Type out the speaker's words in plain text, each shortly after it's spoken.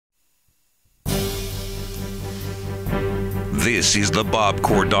This is the Bob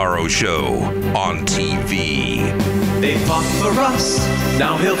Cordaro Show on TV. They fought for us,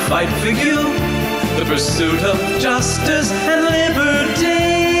 now he'll fight for you. The pursuit of justice and liberty.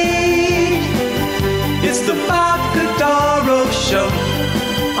 It's the Bob Cordaro Show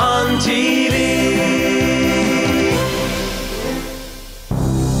on TV.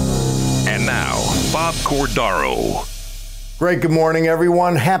 And now, Bob Cordaro. Great, good morning,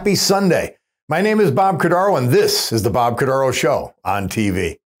 everyone. Happy Sunday. My name is Bob Cordaro, and this is the Bob Cordaro Show on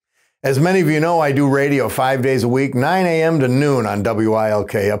TV. As many of you know, I do radio 5 days a week, 9 a.m. to noon on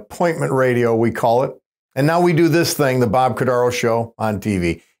WILK, appointment radio, we call it. And now we do this thing, the Bob Cordaro Show on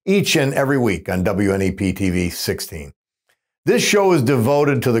TV, each and every week on WNEP TV 16. This show is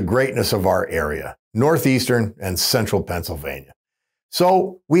devoted to the greatness of our area, northeastern and central Pennsylvania.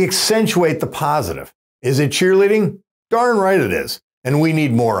 So we accentuate the positive. Is it cheerleading? Darn right it is, and we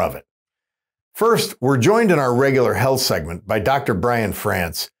need more of it. First, we're joined in our regular health segment by Dr. Bryan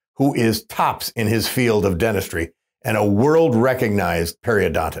Frantz, who is tops in his field of dentistry and a world-recognized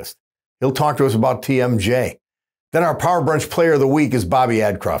periodontist. He'll talk to us about TMJ. Then our Power Brunch Player of the Week is Bobby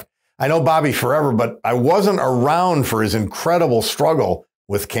Adcroft. I know Bobby forever, but I wasn't around for his incredible struggle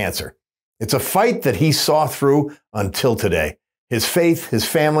with cancer. It's a fight that he saw through until today. His faith, his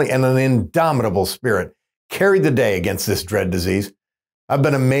family, and an indomitable spirit carried the day against this dread disease. I've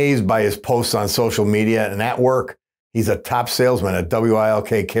been amazed by his posts on social media and at work. He's a top salesman at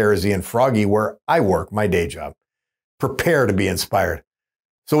WILK, Kerosene, and Froggy, where I work, my day job. Prepare to be inspired.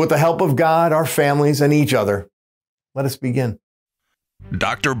 So with the help of God, our families, and each other, let us begin.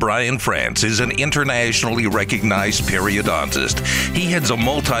 Dr. Bryan Frantz is an internationally recognized periodontist. He heads a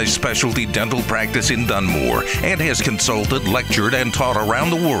multi-specialty dental practice in Dunmore and has consulted, lectured, and taught around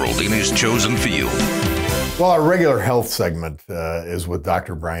the world in his chosen field. Well, our regular health segment is with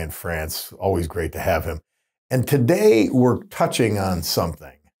Dr. Bryan Frantz. Always great to have him. And today we're touching on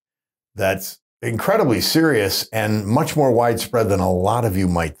something that's incredibly serious and much more widespread than a lot of you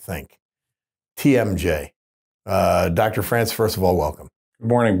might think. TMJ. Dr. Frantz, first of all, welcome. Good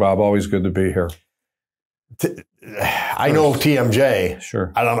morning, Bob. Always good to be here. I know TMJ.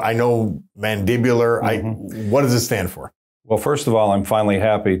 Sure. I know mandibular. What does it stand for? Well, first of all, I'm finally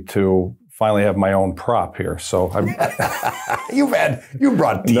happy to finally have my own prop here. So I'm. you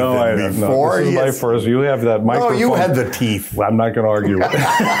brought teeth in before. No, this is my first. You have that microphone. No, you had the teeth. Well, I'm not going to argue with it.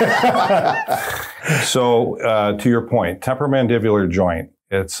 So, to your point, temporomandibular joint.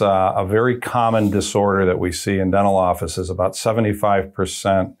 It's a very common disorder that we see in dental offices. About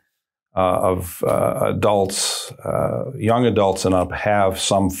 75% of adults, young adults and up, have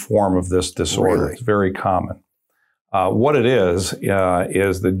some form of this disorder. Really? It's very common. What it is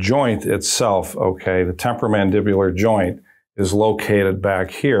the joint itself, okay, the temporomandibular joint is located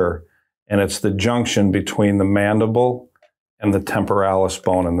back here, and it's the junction between the mandible and the temporalis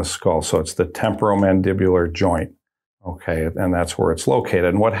bone in the skull. So it's the temporomandibular joint. Okay, and that's where it's located.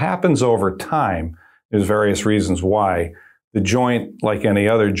 And what happens over time, there's various reasons why, the joint, like any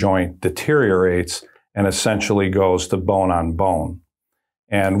other joint, deteriorates and essentially goes to bone on bone.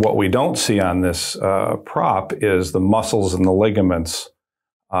 And what we don't see on this prop is the muscles and the ligaments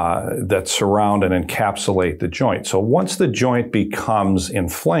that surround and encapsulate the joint. So once the joint becomes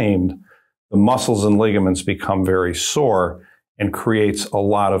inflamed, the muscles and ligaments become very sore and creates a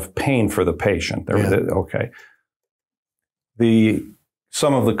lot of pain for the patient. Okay.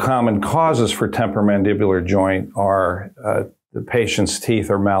 Some of the common causes for temporomandibular joint are the patient's teeth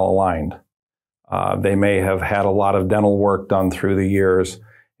are malaligned. They may have had a lot of dental work done through the years,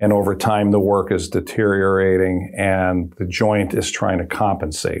 and over time the work is deteriorating and the joint is trying to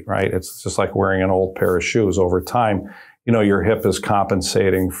compensate, right? It's just like wearing an old pair of shoes. Over time, you know, your hip is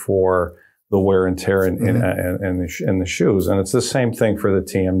compensating for the wear and tear in the shoes. And it's the same thing for the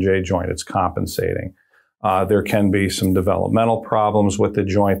TMJ joint. It's compensating. There can be some developmental problems with the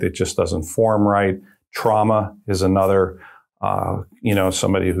joint that just doesn't form right. Trauma is another,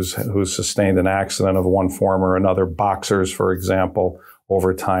 somebody who's sustained an accident of one form or another. Boxers, for example,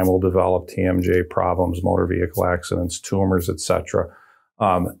 over time will develop TMJ problems, motor vehicle accidents, tumors, etc.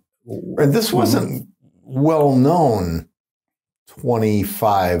 And this wasn't well known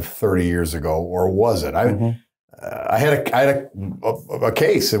 25, 30 years ago, or was it? I had a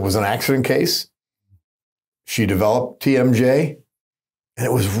case. It was an accident case. She developed TMJ,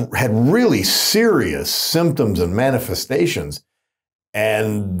 and it had really serious symptoms and manifestations.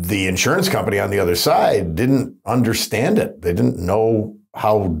 And the insurance company on the other side didn't understand it. They didn't know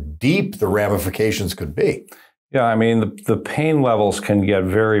how deep the ramifications could be. Yeah, I mean, the pain levels can get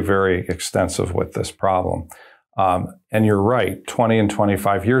very, very extensive with this problem. And you're right, 20 and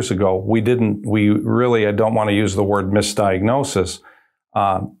 25 years ago, I don't want to use the word misdiagnosis,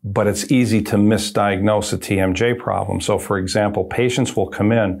 but it's easy to misdiagnose a TMJ problem. So for example, patients will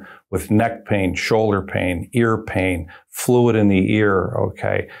come in with neck pain, shoulder pain, ear pain, fluid in the ear,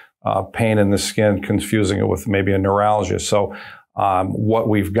 okay, pain in the skin, confusing it with maybe a neuralgia. So what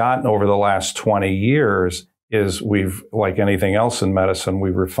we've gotten over the last 20 years is like anything else in medicine,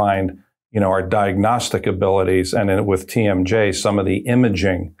 we've refined our diagnostic abilities, and with TMJ, some of the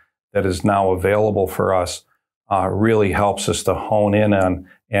imaging that is now available for us really helps us to hone in on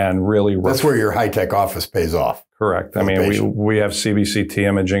and really. That's where your high-tech office pays off. Correct. I mean, we have CBCT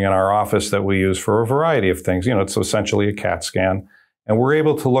imaging in our office that we use for a variety of things. It's essentially a CAT scan, and we're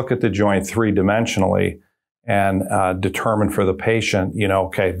able to look at the joint three-dimensionally and determine for the patient,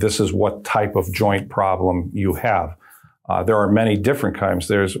 okay, this is what type of joint problem you have. There are many different kinds.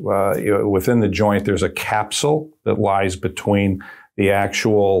 There's within the joint, there's a capsule that lies between the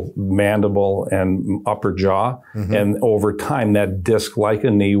actual mandible and upper jaw. Mm-hmm. And over time, that disc, like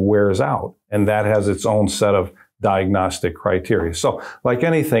a knee, wears out. And that has its own set of diagnostic criteria. So like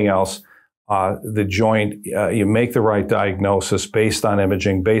anything else, the joint, you make the right diagnosis based on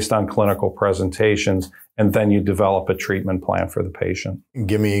imaging, based on clinical presentations, and then you develop a treatment plan for the patient.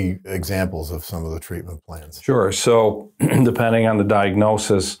 Give me examples of some of the treatment plans. Sure. So depending on the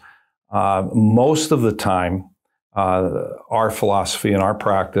diagnosis, most of the time, our philosophy and our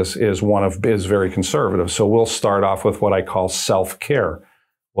practice is very conservative. So we'll start off with what I call self-care.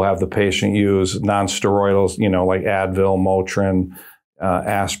 We'll have the patient use non-steroidals, like Advil, Motrin,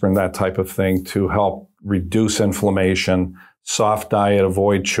 aspirin, that type of thing, to help reduce inflammation, soft diet,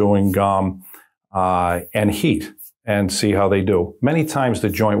 avoid chewing gum, and heat, and see how they do. Many times the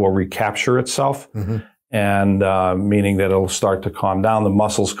joint will recapture itself, mm-hmm. and meaning that it'll start to calm down, the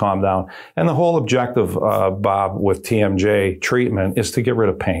muscles calm down. And the whole objective, Bob, with TMJ treatment is to get rid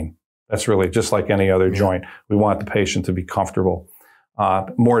of pain. That's really just like any other joint. We want the patient to be comfortable.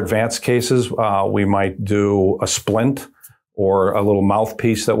 More advanced cases, we might do a splint or a little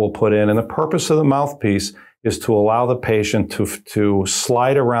mouthpiece that we'll put in. And the purpose of the mouthpiece is to allow the patient to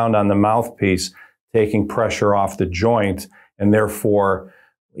slide around on the mouthpiece, taking pressure off the joint. And therefore,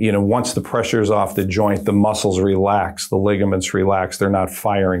 once the pressure is off the joint, the muscles relax, the ligaments relax, they're not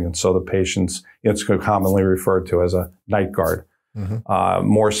firing. And so the patient's, it's commonly referred to as a night guard. Mm-hmm.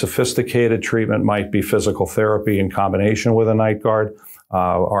 More sophisticated treatment might be physical therapy in combination with a night guard.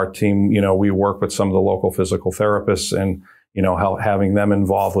 Our team, we work with some of the local physical therapists and, having them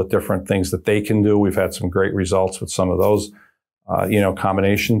involved with different things that they can do. We've had some great results with some of those,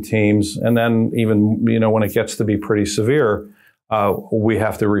 combination teams. And then even, when it gets to be pretty severe, we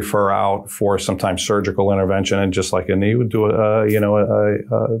have to refer out for sometimes surgical intervention. And just like a knee, would do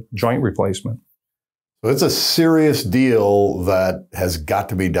a joint replacement. So it's a serious deal that has got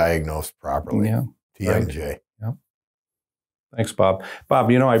to be diagnosed properly. Yeah. TMJ. Right. Yep. Thanks, Bob. Bob,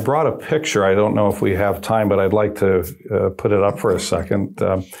 I brought a picture. I don't know if we have time, but I'd like to put it up for a second.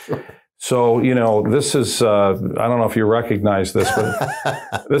 So, this is, I don't know if you recognize this,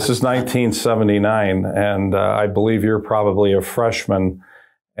 but this is 1979, and I believe you're probably a freshman.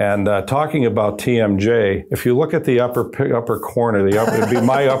 And talking about TMJ, if you look at the upper corner, it'd be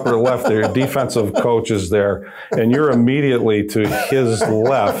my upper left, the defensive coach is there, and you're immediately to his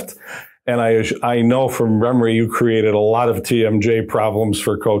left. And I know from memory you created a lot of TMJ problems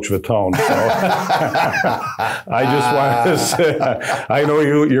for Coach Vitone. So I just wanted to say, I know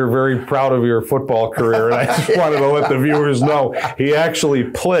you're very proud of your football career, and I just wanted to let the viewers know he actually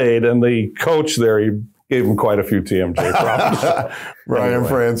played, and the coach there, he gave him quite a few TMJ problems. Bryan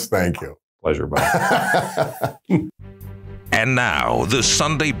Frantz, thank you. Pleasure, Bob. And now, the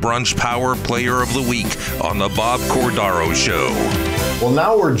Sunday Brunch Power Player of the Week on the Bob Cordaro Show. Well,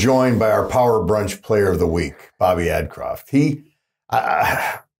 now we're joined by our Power Brunch Player of the Week, Bobby Adcroft.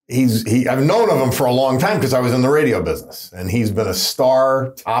 I've known of him for a long time because I was in the radio business, and he's been a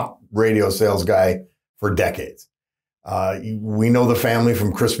star, top radio sales guy for decades. We know the family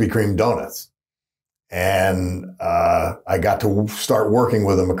from Krispy Kreme donuts. And I got to start working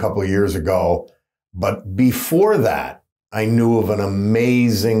with him a couple of years ago. But before that, I knew of an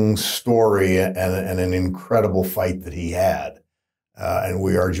amazing story and an incredible fight that he had. And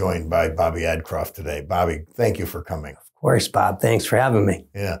we are joined by Bobby Adcroft today. Bobby, thank you for coming. Of course, Bob. Thanks for having me.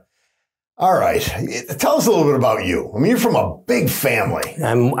 Yeah. All right. Tell us a little bit about you. I mean, you're from a big family.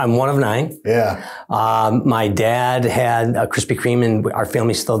 I'm one of 9. Yeah. My dad had a Krispy Kreme, and our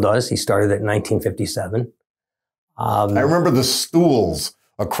family still does. He started it in 1957. I remember the stools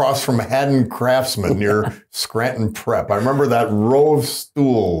across from Haddon Craftsman near Scranton Prep. I remember that row of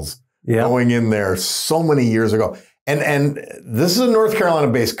stools going in there so many years ago. And this is a North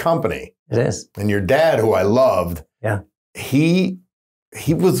Carolina-based company. It is. And your dad, who I loved, he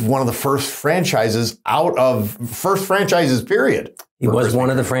was one of the first franchises period. He was one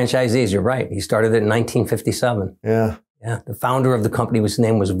of the franchisees. You're right. He started it in 1957. Yeah. Yeah. The founder of the company, his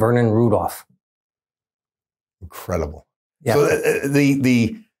name was Vernon Rudolph. Incredible. Yeah. So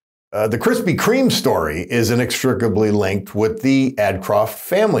the Krispy Kreme story is inextricably linked with the Adcroft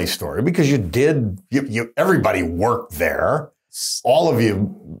family story because everybody worked there. All of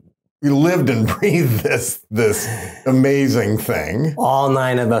you lived and breathed this amazing thing. All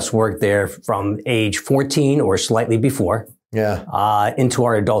 9 of us worked there from age 14 or slightly before into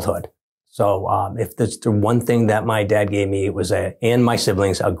our adulthood. So if there's the one thing that my dad gave me, it was and my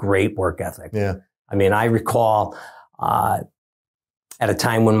siblings, a great work ethic. Yeah. I mean, I recall at a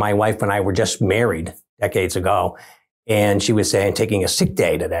time when my wife and I were just married decades ago, and she was saying, taking a sick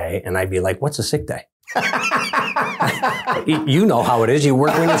day today. And I'd be like, what's a sick day? You know how it is. You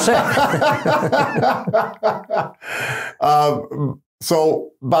work when you're sick.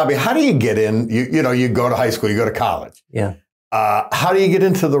 So, Bobby, how do you get in? You go to high school, you go to college. Yeah. How do you get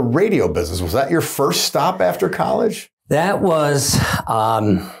into the radio business? Was that your first stop after college? That was,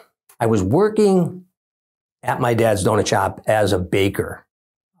 I was working at my dad's donut shop as a baker.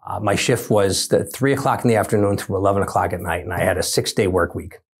 My shift was 3 o'clock in the afternoon through 11 o'clock at night, and I had a 6-day work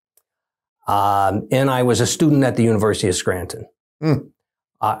week. And I was a student at the University of Scranton,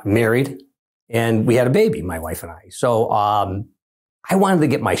 married, and we had a baby, my wife and I. So I wanted to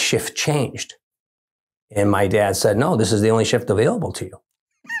get my shift changed. And my dad said, no, this is the only shift available to you.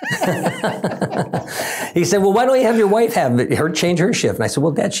 He said, well, why don't you have your wife have her change her shift? And I said,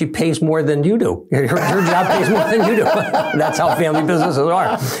 well, Dad, she pays more than you do. Her job pays more than you do. That's how family businesses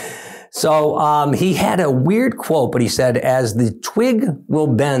are. So he had a weird quote, but he said, as the twig will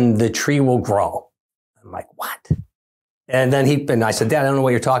bend, the tree will grow. I'm like, what? And I said, Dad, I don't know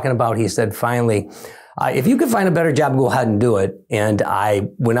what you're talking about. He said, finally, if you could find a better job, go ahead and do it. And I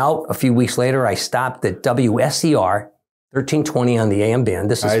went out a few weeks later. I stopped at WSER 1320 on the AM band.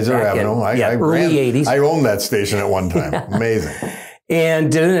 This is back in early 80s. I owned that station at one time. Amazing.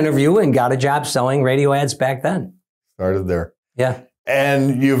 And did an interview and got a job selling radio ads back then. Started there. Yeah.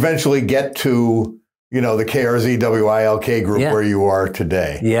 And you eventually get to, the KRZ WILK group where you are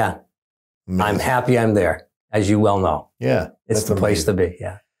today. Yeah. Amazing. I'm happy I'm there, as you well know. Yeah. It's the place to be.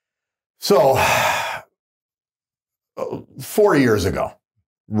 Yeah. So 4 years ago,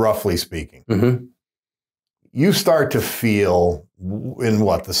 roughly speaking, you start to feel in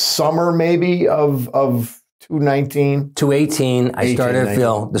the summer maybe of 2019? 2018, I started to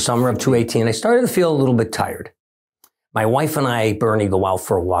feel, the summer of 2018, I started to feel a little bit tired. My wife and I, Bernie, go out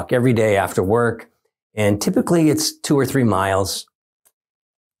for a walk every day after work, and typically it's 2 or 3 miles.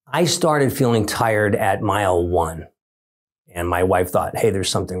 I started feeling tired at mile 1, and my wife thought, hey, there's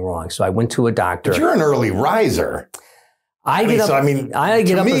something wrong. So I went to a doctor. But you're an early riser.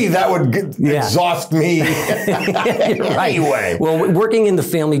 That would exhaust me anyway. Well, working in the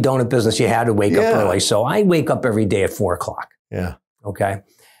family donut business, you had to wake up early. So I wake up every day at 4 o'clock. Yeah. Okay.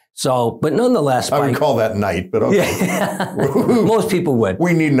 So, but nonetheless. I would call that night, but okay. Yeah. Most people would.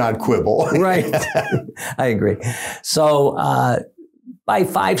 We need not quibble. Right. I agree. So by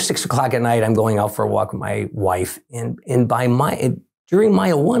 5, 6 o'clock at night, I'm going out for a walk with my wife. And during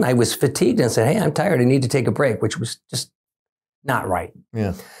mile 1, I was fatigued and said, hey, I'm tired. I need to take a break, which was just not right.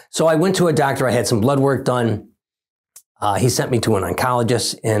 Yeah. So I went to a doctor. I had some blood work done. He sent me to an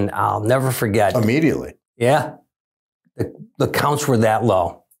oncologist, and I'll never forget. Immediately. Yeah. The counts were that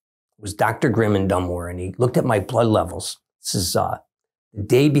low. It was Dr. Grimm in Dunmore, and he looked at my blood levels. This is the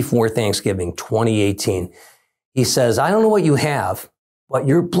day before Thanksgiving, 2018. He says, I don't know what you have, but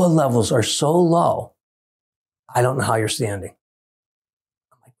your blood levels are so low, I don't know how you're standing.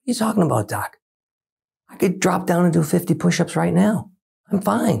 I'm like, what are you talking about, Doc? I could drop down and do 50 push-ups right now. I'm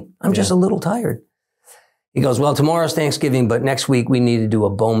fine. I'm just a little tired. He goes, well, tomorrow's Thanksgiving, but next week we need to do a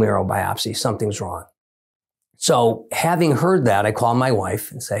bone marrow biopsy. Something's wrong. So having heard that, I call my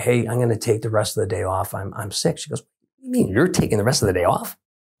wife and say, hey, I'm going to take the rest of the day off. I'm sick. She goes, what do you mean you're taking the rest of the day off?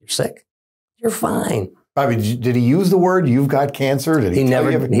 You're sick? You're fine. Bobby, did he use the word, you've got cancer? Did he did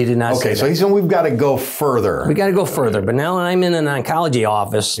not say that. Okay, so he said we've got to go further. We got to go further. But now I'm in an oncology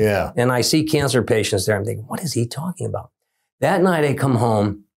office and I see cancer patients there. I'm thinking, what is he talking about? That night I come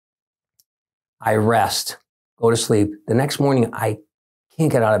home, I rest, go to sleep. The next morning, I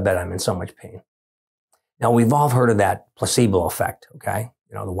can't get out of bed. I'm in so much pain. Now, we've all heard of that placebo effect, okay?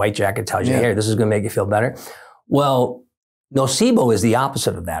 The white jacket tells you, hey, this is going to make you feel better. Well, nocebo is the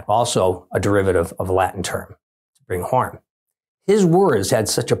opposite of that, also a derivative of a Latin term, to bring harm. his words had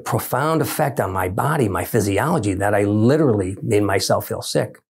such a profound effect on my body, my physiology, that I literally made myself feel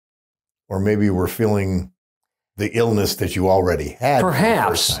sick. Or maybe you were feeling the illness that you already had. Perhaps. For the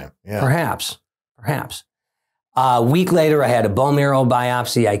first time. Yeah. Perhaps. A week later, I had a bone marrow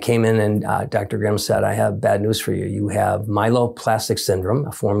biopsy. I came in and Dr. Grimm said, I have bad news for you. You have myeloplastic syndrome,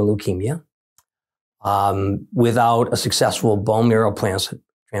 a form of leukemia. Without a successful bone marrow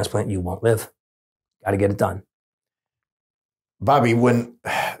transplant, you won't live. Got to get it done. Bobby, when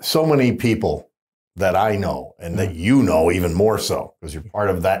so many people that I know and that you know even more so, because you're part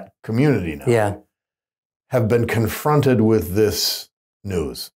of that community now, have been confronted with this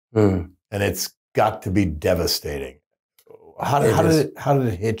news, and it's got to be devastating. How did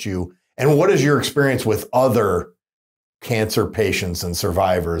it hit you? And what has your experience with other cancer patients and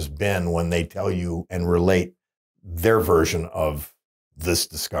survivors been when they tell you and relate their version of this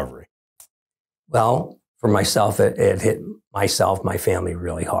discovery? Well, for myself, it hit myself, my family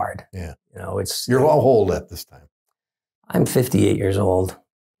really hard. Yeah. You know, You're how old at this time? I'm 58 years old.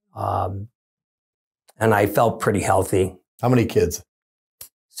 And I felt pretty healthy. How many kids?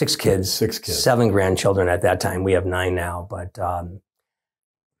 6 kids. 6 kids. 7 grandchildren at that time. We have 9 now. But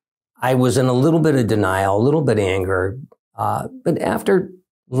I was in a little bit of denial, a little bit of anger. But after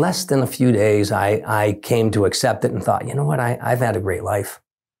less than a few days, I came to accept it and thought, you know what? I've had a great life.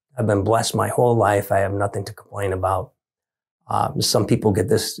 I've been blessed my whole life. I have nothing to complain about. Some people get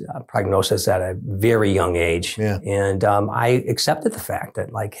this prognosis at a very young age. Yeah. And I accepted the fact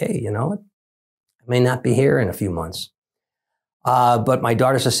that, like, hey, you know what? I may not be here in a few months. But my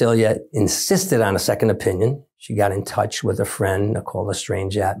daughter Cecilia insisted on a second opinion. She got in touch with a friend, Nicole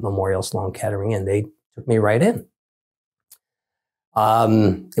Lestrange, at Memorial Sloan Kettering, and they took me right in.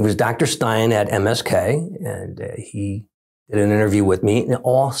 It was Dr. Stein at MSK, and he did an interview with me, and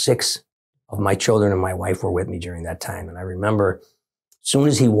all 6 of my children and my wife were with me during that time. And I remember as soon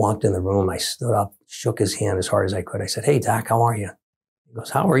as he walked in the room, I stood up, shook his hand as hard as I could. I said, hey, Doc, how are you? He goes,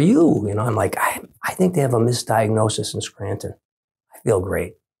 how are you? You know, I'm like, I think they have a misdiagnosis in Scranton. I feel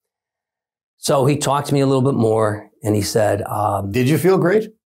great. So he talked to me a little bit more, and he said, did you feel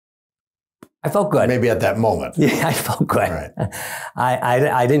great? I felt good. Maybe at that moment. Yeah, I felt good. Right.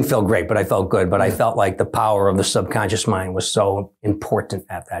 I didn't feel great, but I felt good. But I felt like the power of the subconscious mind was so important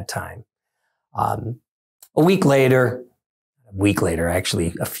at that time. A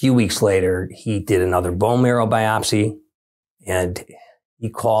few weeks later, he did another bone marrow biopsy, and he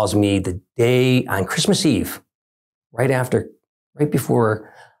calls me the day on Christmas Eve, right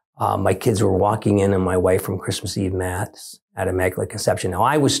before my kids were walking in and my wife from Christmas Eve Mass at Immaculate Conception. Now,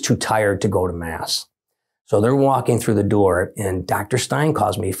 I was too tired to go to Mass. So they're walking through the door, and Dr. Stein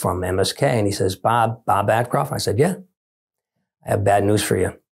calls me from MSK, and he says, Bob Adcroft? I said, yeah, I have bad news for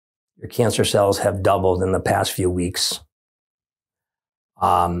you. Your cancer cells have doubled in the past few weeks.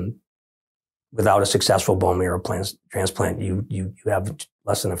 Without a successful bone marrow transplant, you have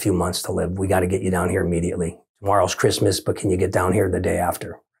less than a few months to live. We got to get you down here immediately. Tomorrow's Christmas, but can you get down here the day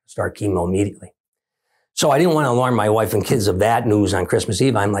after? Start chemo immediately. So I didn't want to alarm my wife and kids of that news on Christmas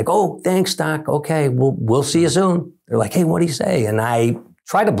Eve. I'm like, oh, thanks, Doc. Okay, we'll see you soon. They're like, hey, what do you say? And I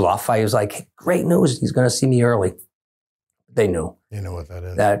tried to bluff. I was like, hey, great news. He's going to see me early. They knew. You know what that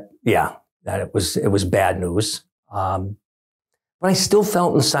is. That it was bad news. But I still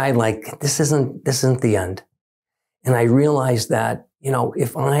felt inside like this isn't the end. And I realized that, you know,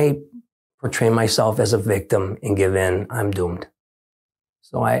 if I portray myself as a victim and give in, I'm doomed.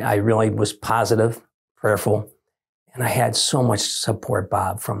 So I really was positive, prayerful, and I had so much support,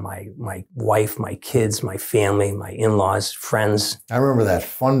 Bob, from my wife, my kids, my family, my in-laws, friends. I remember that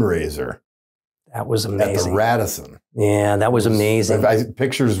fundraiser. That was amazing. At the Radisson. Yeah, that was amazing.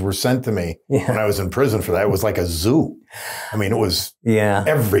 Pictures were sent to me when I was in prison for that. It was like a zoo. I mean, it was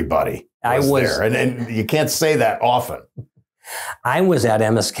everybody was there. And you can't say that often. I was at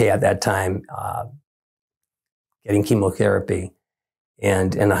MSK at that time getting chemotherapy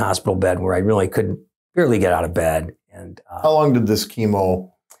and in a hospital bed where I really couldn't barely get out of bed. And how long did this chemo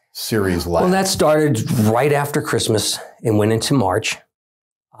series last? Well, that started right after Christmas and went into March.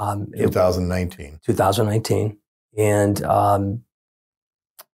 2019. 2019. And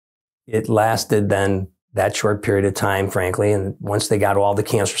it lasted then that short period of time, frankly. And once they got all the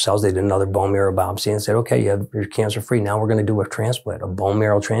cancer cells, they did another bone marrow biopsy and said, okay, you're cancer free. Now we're going to do a transplant, a bone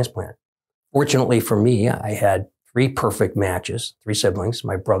marrow transplant. Fortunately for me, I had 3 perfect matches, 3 siblings.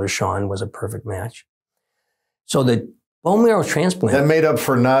 My brother Sean was a perfect match. So the bone marrow transplant. That made up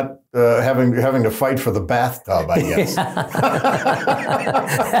for not having to fight for the bathtub, I guess.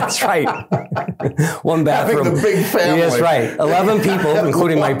 That's right. One bathroom. Having the big family. That's right. 11 people,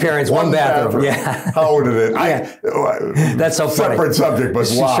 including my parents, one bathroom. Yeah. How did it? That's so funny. Separate subject, but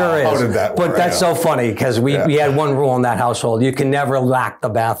wow. Sure is. How did that work? But that's so funny because we had one rule in that household. You can never lock the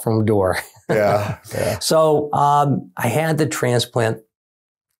bathroom door. Yeah. So I had the transplant.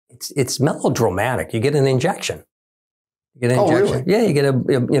 It's melodramatic. You get an injection. You get an injection. Really? Yeah, you get a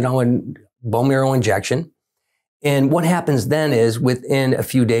bone marrow injection. And what happens then is within a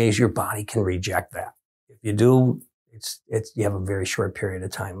few days, your body can reject that. If you do, you have a very short period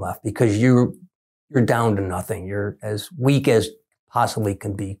of time left because you're down to nothing. You're as weak as possibly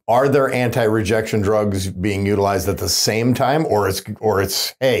can be. Are there anti-rejection drugs being utilized at the same time, or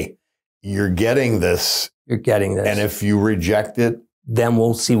it's hey, you're getting this. You're getting this. And if you reject it, then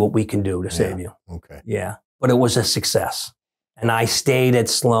we'll see what we can do to save you. Okay. Yeah. But it was a success. And I stayed at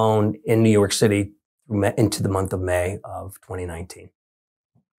Sloan in New York City into the month of May of 2019.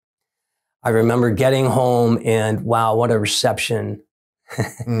 I remember getting home and wow, what a reception.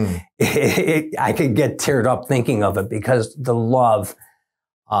 I could get teared up thinking of it because the love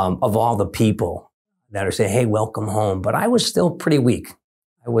of all the people that are saying, hey, welcome home. But I was still pretty weak.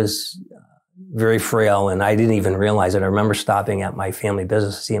 I was very frail and I didn't even realize it. I remember stopping at my family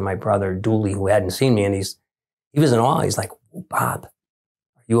business, seeing my brother Dooley, who hadn't seen me, and he was in awe. He's like, oh, Bob,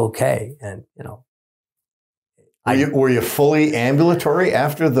 are you okay? And, were you fully ambulatory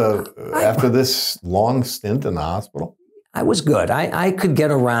after this long stint in the hospital? I was good. I could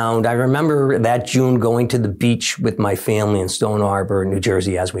get around. I remember that June going to the beach with my family in Stone Harbor, New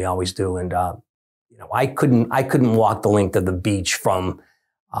Jersey, as we always do. And, I couldn't walk the length of the beach from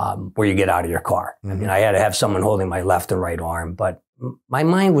where you get out of your car. Mm-hmm. I mean, I had to have someone holding my left and right arm, but my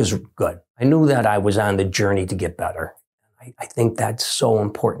mind was good. I knew that I was on the journey to get better. I think that's so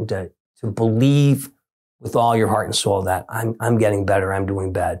important to believe with all your heart and soul that I'm getting better. I'm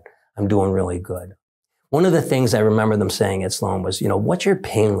doing bad. I'm doing really good. One of the things I remember them saying at Sloan was, what's your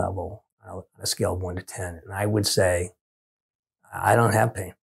pain level on a scale of 1 to 10? And I would say, I don't have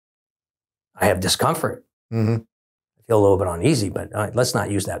pain. I have discomfort. Mm-hmm. I feel a little bit uneasy, but let's not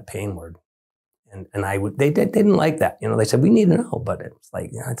use that pain word. And they didn't like that. They said, we need to know, but it's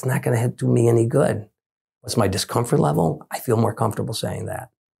like, it's not going to do me any good. What's my discomfort level? I feel more comfortable saying that.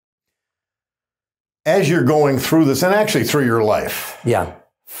 As you're going through this, and actually through your life, yeah,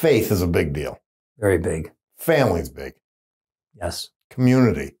 faith is a big deal. Very big. Family's big. Yes.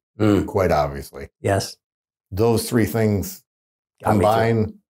 Community, quite obviously. Yes. Those three things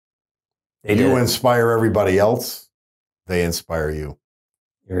combine. You inspire everybody else. They inspire you.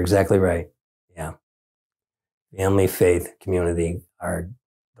 You're exactly right. Yeah. Family, faith, community are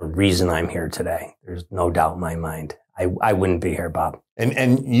the reason I'm here today. There's no doubt in my mind. I wouldn't be here, Bob.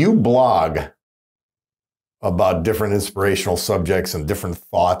 And you blog about different inspirational subjects and different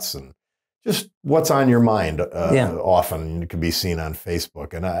thoughts and just what's on your mind. Often it can be seen on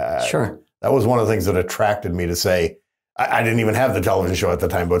Facebook. And that was one of the things that attracted me to say, I didn't even have the television show at the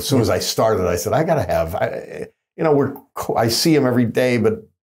time, but as soon as I started, I said, I got to have, I see him every day, but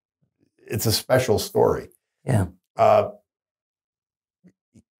it's a special story. Yeah.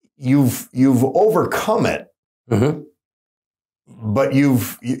 You've overcome it, mm-hmm. but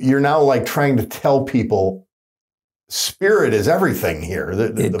you're now like trying to tell people spirit is everything here.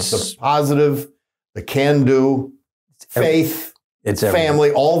 The positive, the can-do, faith, it's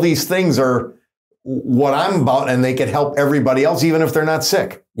family, all these things are what I'm about, and they can help everybody else, even if they're not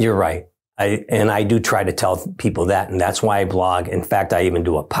sick. You're right. I do try to tell people that, and that's why I blog. In fact, I even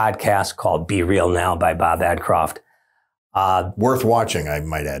do a podcast called Be Real Now by Bob Adcroft. Worth watching, I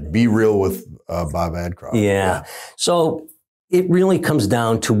might add. Be Real with Bob Adcroft. Yeah. So it really comes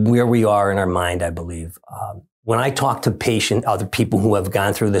down to where we are in our mind, I believe. When I talk to other people who have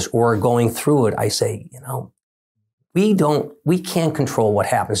gone through this or are going through it, I say, we can't control what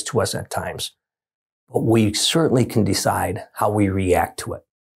happens to us at times, but we certainly can decide how we react to it.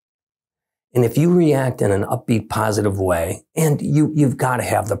 And if you react in an upbeat, positive way, and you've got to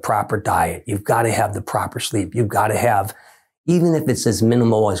have the proper diet, you've got to have the proper sleep, you've got to have, even if it's as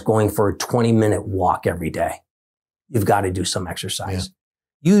minimal as going for a 20-minute walk every day, you've got to do some exercise.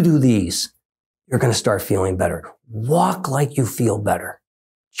 Yeah. You do these, you're going to start feeling better. Walk like you feel better.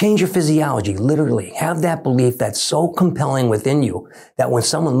 Change your physiology, literally. Have that belief that's so compelling within you that when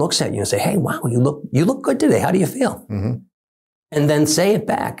someone looks at you and say, hey, wow, you look good today. How do you feel? Mm-hmm. And then say it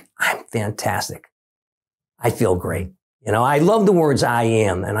back. I'm fantastic. I feel great. I love the words I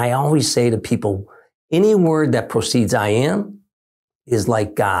am. And I always say to people, any word that proceeds I am is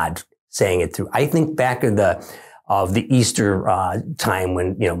like God saying it through. I think back of the Easter time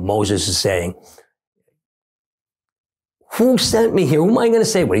when, Moses is saying, who sent me here? Who am I going to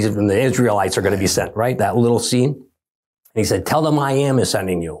say? Well, he said, the Israelites are going to be sent, right? That little scene. And he said, tell them I am is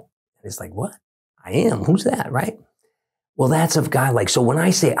sending you. And it's like, what? I am? Who's that, right? Well, that's of God. Like, so when I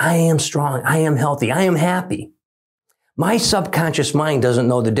say I am strong, I am healthy, I am happy, my subconscious mind doesn't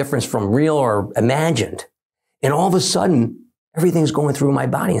know the difference from real or imagined. And all of a sudden, everything's going through my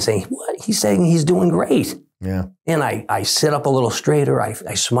body and saying, what? He's saying he's doing great. Yeah. And I sit up a little straighter, I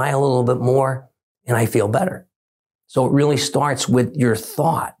smile a little bit more, and I feel better. So it really starts with your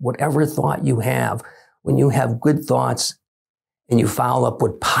thought, whatever thought you have. When you have good thoughts and you follow up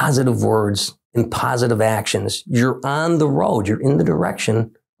with positive words and positive actions, you're on the road. You're in the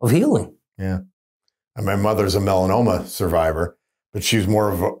direction of healing. Yeah. And my mother's a melanoma survivor, but she's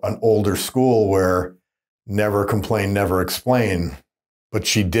more of an older school where never complain, never explain. But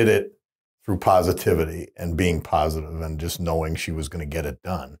she did it through positivity and being positive and just knowing she was going to get it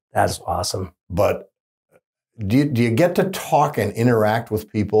done. That's awesome. But do you get to talk and interact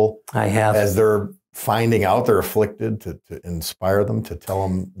with people? I have. As they're finding out they're afflicted, to inspire them, to tell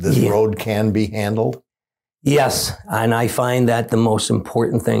them this road can be handled? Yes. And I find that the most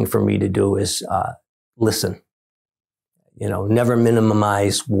important thing for me to do is listen. You know, never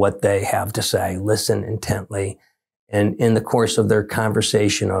minimize what they have to say. Listen intently. And in the course of their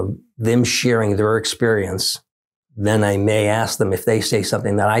conversation, of them sharing their experience, then I may ask them if they say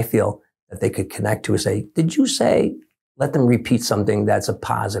something that I feel that they could connect to, and say, did you say, let them repeat something that's a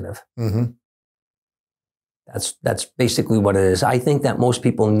positive. Mm-hmm. That's basically what it is. I think that most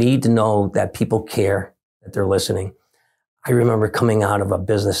people need to know that people care, that they're listening. I remember coming out of a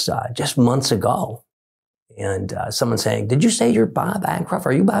business just months ago, and someone saying, did you say you're Bob Adcroft?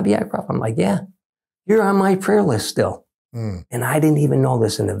 Are you Bobby Adcroft? I'm like, yeah, you're on my prayer list still. Mm. And I didn't even know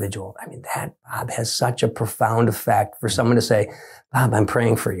this individual. I mean, that Bob has such a profound effect for someone to say, Bob, I'm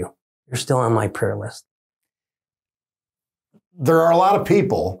praying for you. You're still on my prayer list. There are a lot of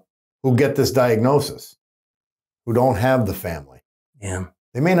people who get this diagnosis who don't have the family. Yeah.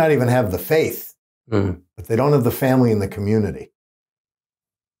 They may not even have the faith, but they don't have the family in the community.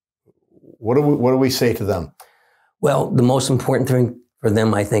 What do we say to them? Well, the most important thing for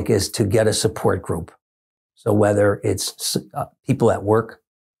them, I think, is to get a support group. So whether it's people at work,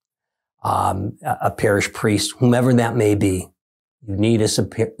 a parish priest, whomever that may be, you need a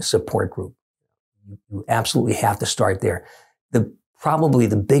support group. You absolutely have to start there. Probably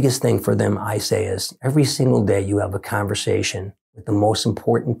the biggest thing for them, I say, is every single day you have a conversation with the most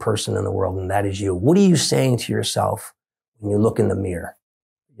important person in the world, and that is you. What are you saying to yourself when you look in the mirror?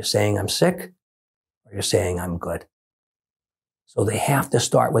 You're saying, I'm sick, or you're saying, I'm good. So they have to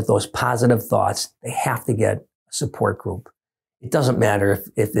start with those positive thoughts. They have to get a support group. It doesn't matter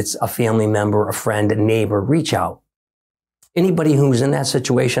if it's a family member, a friend, a neighbor, reach out. Anybody who's in that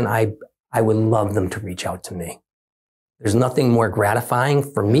situation, I would love them to reach out to me. There's nothing more gratifying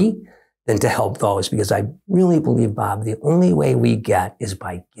for me than to help those, because I really believe, Bob, the only way we get is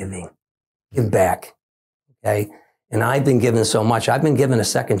by giving. Give back. Okay? And I've been given so much. I've been given a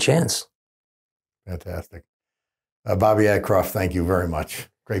second chance. Fantastic. Bobby Adcroft, thank you very much.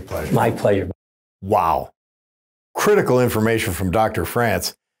 Great pleasure. My pleasure. Wow. Critical information from Dr.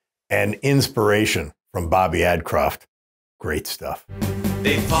 Frantz and inspiration from Bobby Adcroft. Great stuff.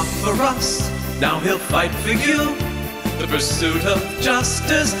 They fought for us, now he'll fight for you. The pursuit of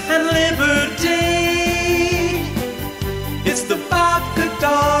justice and liberty. It's the Bob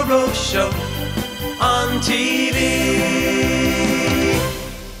Cordaro Show on TV.